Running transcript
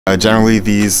Generally,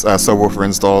 these subwoofer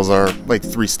installs are like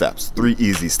three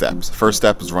easy steps. First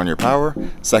step is run your power.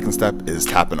 Second step is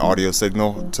tap an audio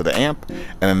signal to the amp.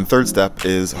 And then the third step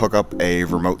is hook up a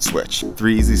remote switch.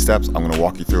 Three easy steps. I'm going to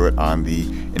walk you through it on the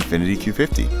Infiniti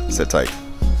Q50. Sit tight.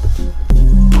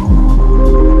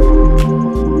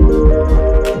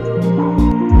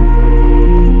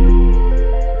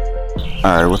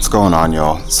 Alright, what's going on,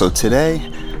 y'all? So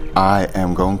today I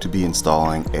am going to be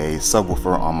installing a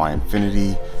subwoofer on my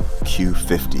Infiniti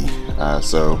Q50.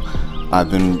 So I've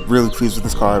been really pleased with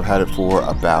this car. I've had it for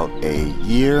about a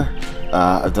year.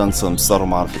 I've done some subtle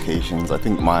modifications. I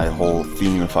think my whole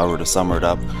theme, if I were to sum it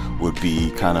up, would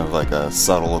be kind of like a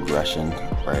subtle aggression,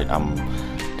 right? I'm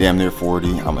damn near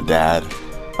 40, I'm a dad,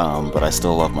 but I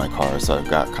still love my car, so I've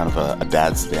got kind of a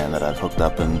dad stand that I've hooked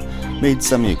up and made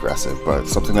semi-aggressive. But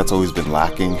something that's always been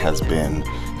lacking has been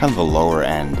kind of the lower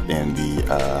end in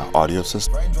the audio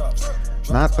system.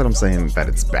 Not that I'm saying that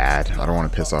it's bad. I don't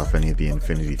want to piss off any of the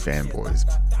Infiniti fanboys.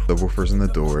 The woofers in the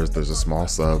doors, there's a small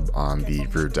sub on the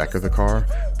rear deck of the car,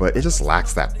 but it just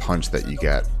lacks that punch that you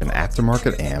get an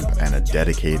aftermarket amp and a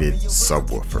dedicated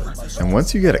subwoofer. And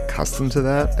once you get accustomed to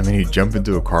that, and then you jump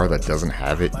into a car that doesn't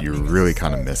have it, you really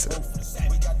kind of miss it.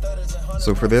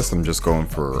 So for this, I'm just going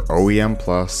for OEM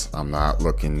plus. I'm not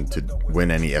looking to win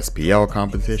any SPL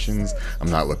competitions. I'm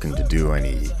not looking to do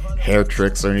any hair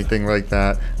tricks or anything like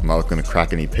that. I'm not looking to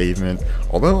crack any pavement,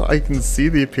 although I can see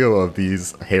the appeal of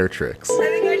these hair tricks. I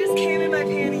think I just came in my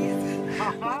panties.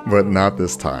 But not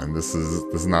this time. This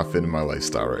is not fitting my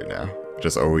lifestyle right now.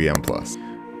 Just OEM plus.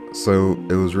 So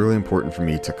it was really important for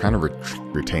me to kind of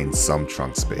retain some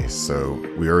trunk space. So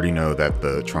we already know that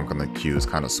the trunk on the Q is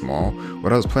kind of small.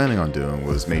 What I was planning on doing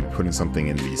was maybe putting something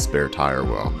in the spare tire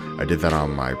well. I did that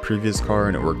on my previous car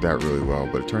and it worked out really well,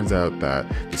 but it turns out that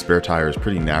the spare tire is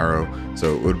pretty narrow,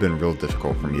 so it would have been real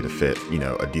difficult for me to fit, you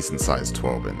know, a decent sized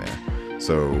 12 in there.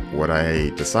 So what I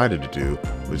decided to do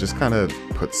was just kind of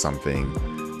put something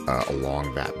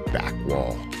along that back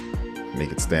wall,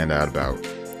 make it stand out about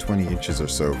 20 inches or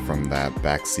so from that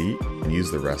back seat, and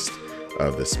use the rest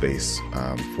of the space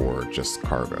for just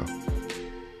cargo.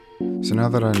 So now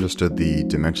that I understood the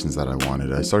dimensions that I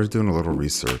wanted, I started doing a little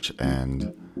research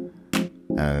and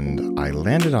I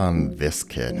landed on this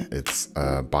kit. It's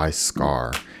by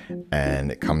SKAR,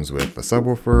 and it comes with the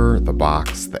subwoofer, the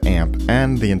box, the amp,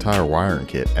 and the entire wiring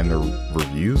kit, and the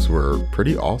reviews were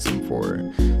pretty awesome for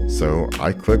it. So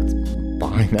I clicked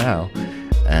buy now,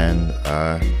 and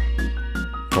a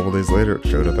couple days later, it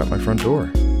showed up at my front door.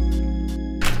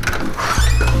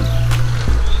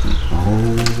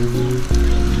 Oh,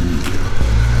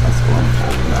 that's what I'm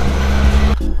talking about.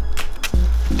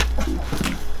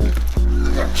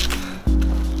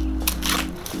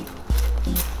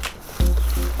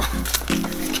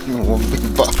 One big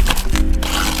buck.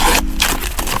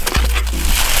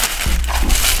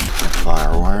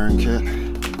 Fire wiring kit.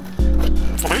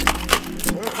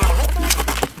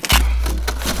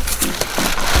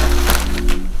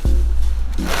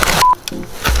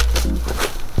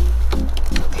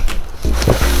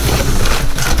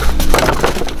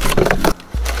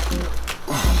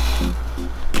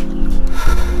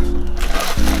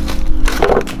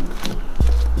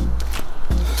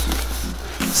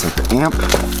 Set the amp.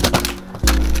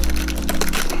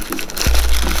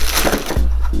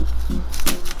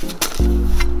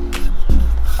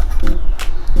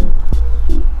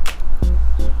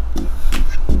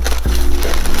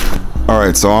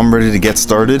 Alright, so I'm ready to get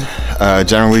started.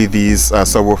 Generally, these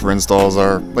subwoofer installs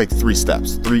are like three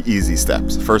easy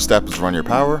steps. First step is run your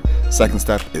power. Second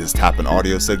step is tap an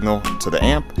audio signal to the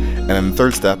amp. And then the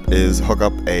third step is hook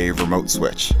up a remote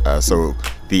switch. So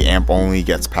the amp only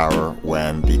gets power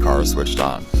when the car is switched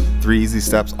on. Three easy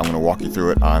steps. I'm going to walk you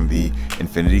through it on the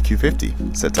Infiniti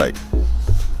Q50. Sit tight.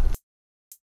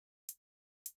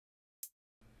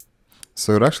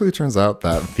 So it actually turns out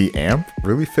that the amp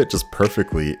really fit just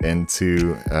perfectly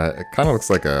into, it kind of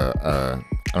looks like I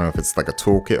don't know if it's like a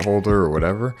toolkit holder or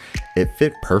whatever. It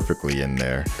fit perfectly in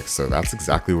there. So that's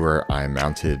exactly where I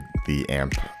mounted the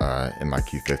amp in my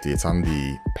Q50. It's on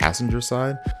the passenger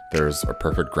side. There's a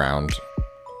perfect ground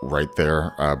right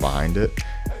there behind it.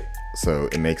 So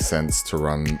it makes sense to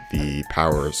run the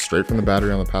power straight from the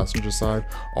battery on the passenger side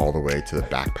all the way to the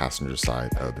back passenger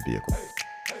side of the vehicle.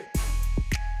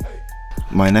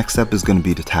 My next step is going to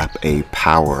be to tap a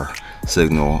power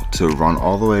signal to run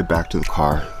all the way back to the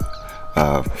car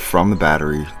from the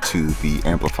battery to the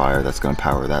amplifier that's going to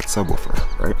power that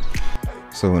subwoofer, right?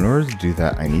 So in order to do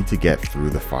that, I need to get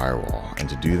through the firewall, and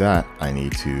to do that, I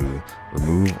need to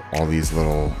remove all these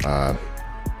little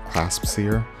clasps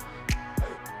here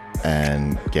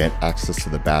and get access to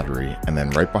the battery, and then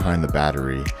right behind the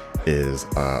battery is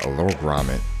a little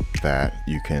grommet that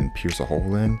you can pierce a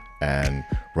hole in and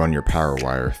run your power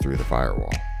wire through the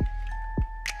firewall.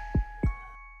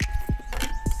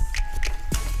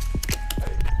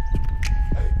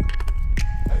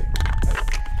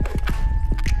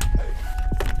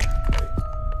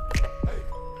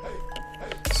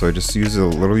 So I just use a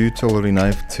little utility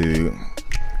knife to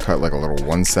cut like a little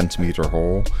 1 centimeter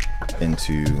hole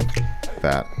into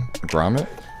that grommet,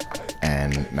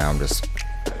 and now I'm just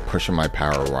pushing my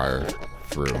power wire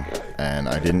through, and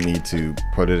I didn't need to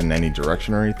put it in any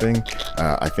direction or anything.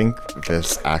 I think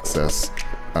this access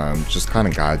just kind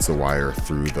of guides the wire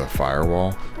through the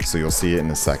firewall, so you'll see it in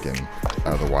a second.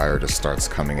 The wire just starts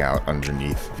coming out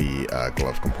underneath the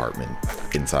glove compartment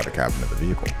inside the cabin of the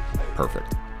vehicle.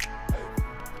 Perfect.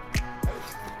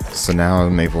 So now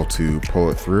I'm able to pull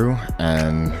it through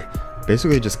and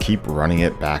basically just keep running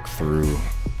it back through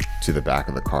to the back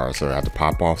of the car. So I had to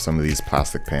pop off some of these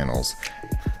plastic panels.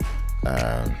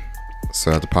 And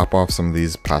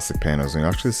you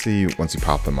actually see once you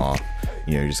pop them off,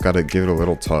 you just got to give it a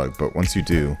little tug. But once you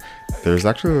do, there's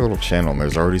actually a little channel and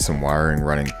there's already some wiring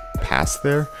running past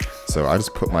there. So I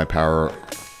just put my power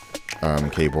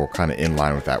cable kind of in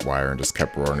line with that wire and just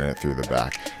kept running it through the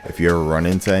back. If you ever run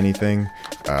into anything,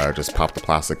 just pop the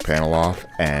plastic panel off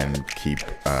and keep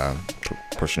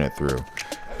pushing it through.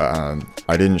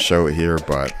 I didn't show it here,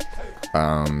 but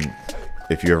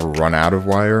if you ever run out of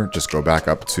wire, just go back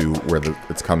up to where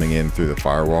it's coming in through the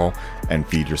firewall and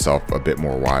feed yourself a bit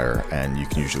more wire, and you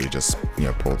can usually just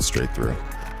pull it straight through.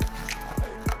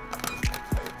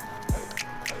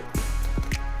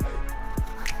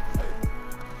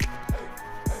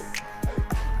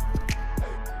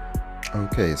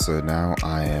 Okay, so now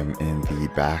I am in the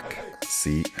back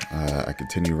seat. I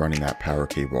continue running that power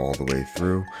cable all the way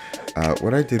through.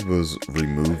 What I did was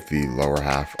remove the lower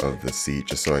half of the seat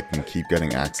just so I can keep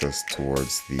getting access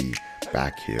towards the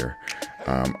back here.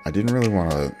 I didn't really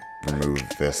want to remove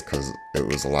this because it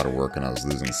was a lot of work and I was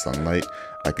losing sunlight.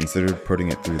 I considered putting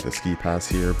it through the ski pass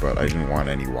here, but I didn't want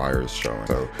any wires showing.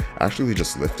 So I actually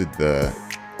just lifted the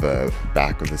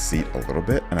back of the seat a little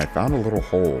bit, and I found a little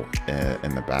hole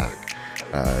in the back.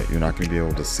 You're not going to be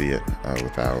able to see it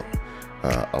without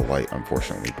a light,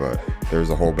 unfortunately, but there's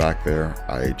a hole back there.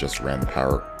 I just ran the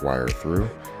power wire through,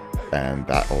 and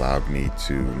that allowed me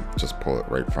to just pull it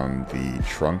right from the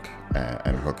trunk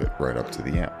and hook it right up to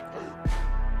the amp.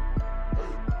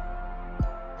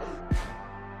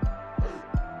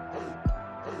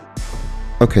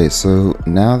 Okay, so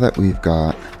now that we've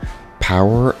got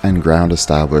power and ground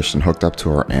established and hooked up to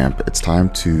our amp, it's time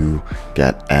to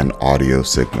get an audio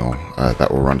signal that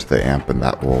will run to the amp, and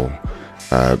that will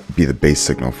be the base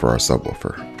signal for our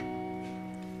subwoofer.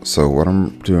 So what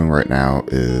I'm doing right now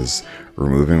is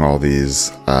removing all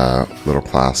these little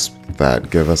clasps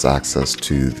that give us access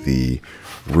to the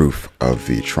roof of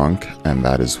the trunk, and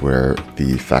that is where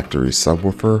the factory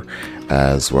subwoofer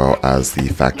as well as the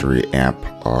factory amp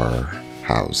are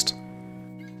housed.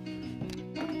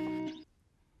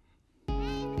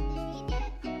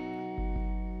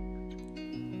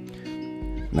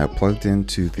 Now, plugged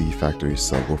into the factory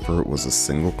subwoofer was a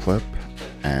single clip,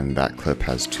 and that clip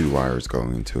has 2 wires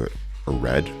going into it, a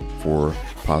red for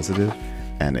positive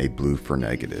and a blue for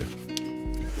negative.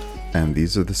 And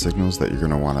these are the signals that you're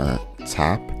going to want to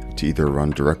tap to either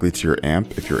run directly to your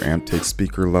amp if your amp takes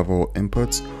speaker level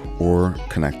inputs, or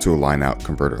connect to a line out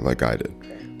converter like I did.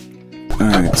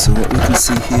 Alright, so what we can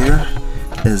see here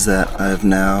is that I've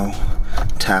now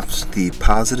tapped the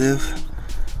positive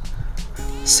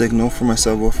signal from my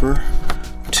subwoofer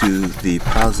to the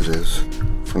positive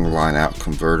from the line out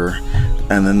converter,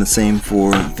 and then the same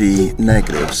for the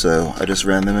negative. So I just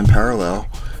ran them in parallel,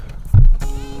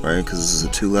 right, because this is a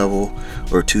 2-level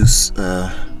or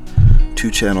two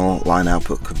channel line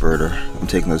output converter. I'm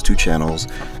taking those 2 channels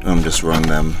and I'm just running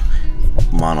them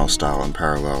mono style in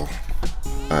parallel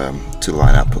to the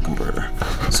line output converter.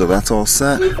 So that's all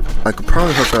set. I could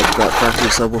probably hook up that factory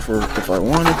subwoofer if I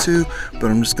wanted to,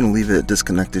 but I'm just going to leave it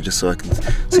disconnected just so I can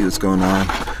see what's going on.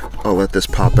 I'll let this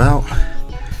pop out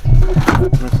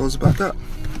and I'll close it back up.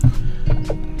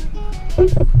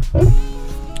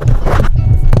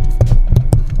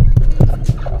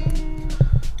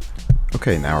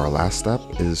 Okay, now our last step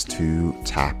is to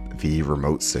tap the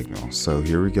remote signal. So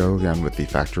here we go again with the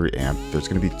factory amp. There's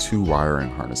going to be 2 wiring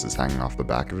harnesses hanging off the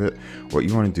back of it. What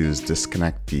you want to do is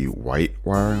disconnect the white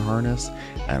wiring harness,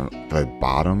 and the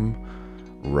bottom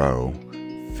row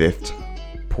 5th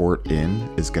port in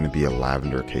is going to be a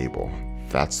lavender cable.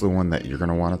 That's the one that you're going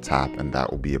to want to tap, and that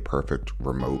will be a perfect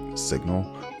remote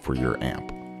signal for your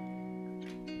amp.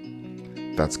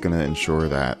 that's going to ensure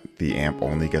that the amp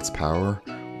only gets power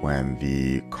when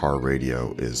the car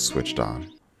radio is switched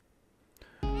on.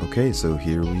 Okay, so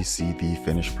here we see the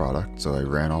finished product. So I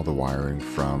ran all the wiring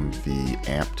from the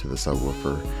amp to the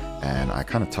subwoofer, and I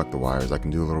kind of tucked the wires. I can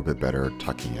do a little bit better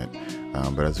tucking it,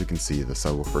 but as you can see, the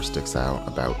subwoofer sticks out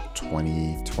about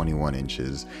 21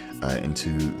 inches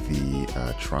into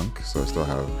the trunk, so I still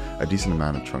have a decent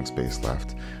amount of trunk space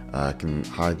left. I can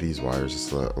hide these wires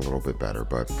just a little bit better,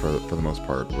 but for the most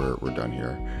part, we're done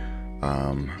here.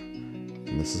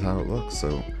 And this is how it looks.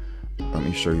 So let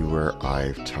me show you where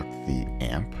I've tucked the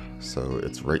amp. So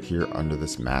it's right here under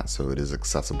this mat, so it is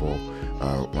accessible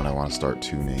when I want to start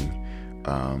tuning.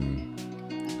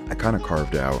 I kind of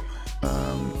carved out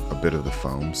a bit of the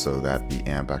foam so that the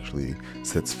amp actually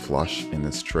sits flush in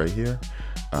this tray here.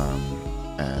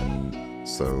 And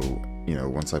so, you know,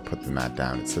 once I put the mat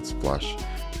down, it sits flush.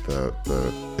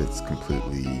 It's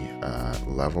completely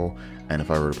level, and if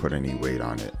I were to put any weight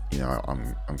on it, you know,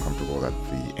 I'm comfortable that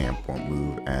the amp won't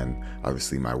move, and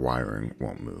obviously my wiring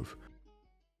won't move.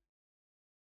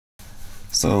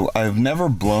 So I've never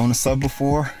blown a sub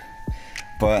before,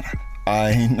 but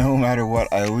no matter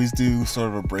what, I always do sort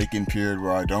of a break-in period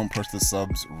where I don't push the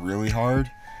subs really hard.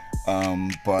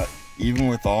 But even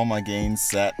with all my gains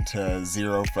set to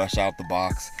 0 fresh out the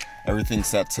box, everything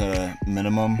set to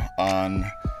minimum on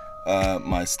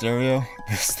my stereo,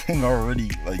 this thing already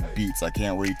like beats. I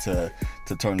can't wait to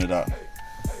turn it up.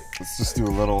 Let's just do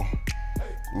a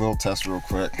little test real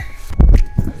quick.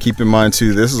 Keep in mind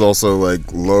too, this is also like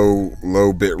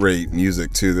low bit rate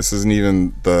music too. This isn't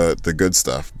even the good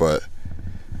stuff, but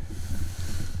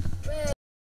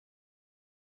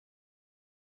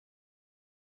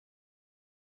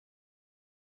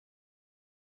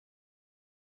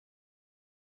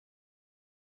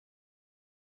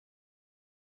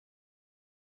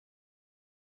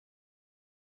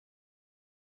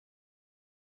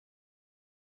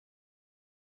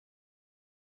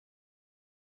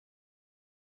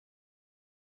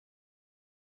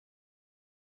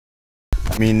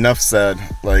I mean, enough said.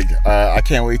 Like, I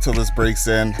can't wait till this breaks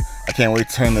in. I can't wait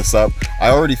to turn this up. I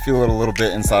already feel it a little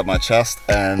bit inside my chest,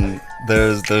 and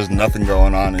there's nothing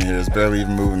going on in here. It's barely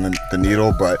even moving the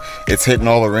needle, but it's hitting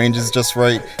all the ranges just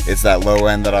right. It's that low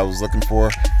end that I was looking for,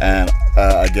 and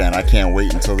again, I can't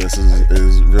wait until this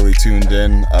is really tuned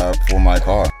in for my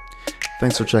car.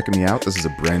 Thanks for checking me out. This is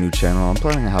a brand new channel. I'm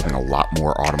planning on having a lot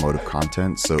more automotive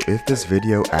content, so if this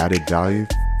video added value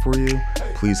for you,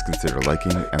 please consider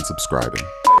liking and subscribing.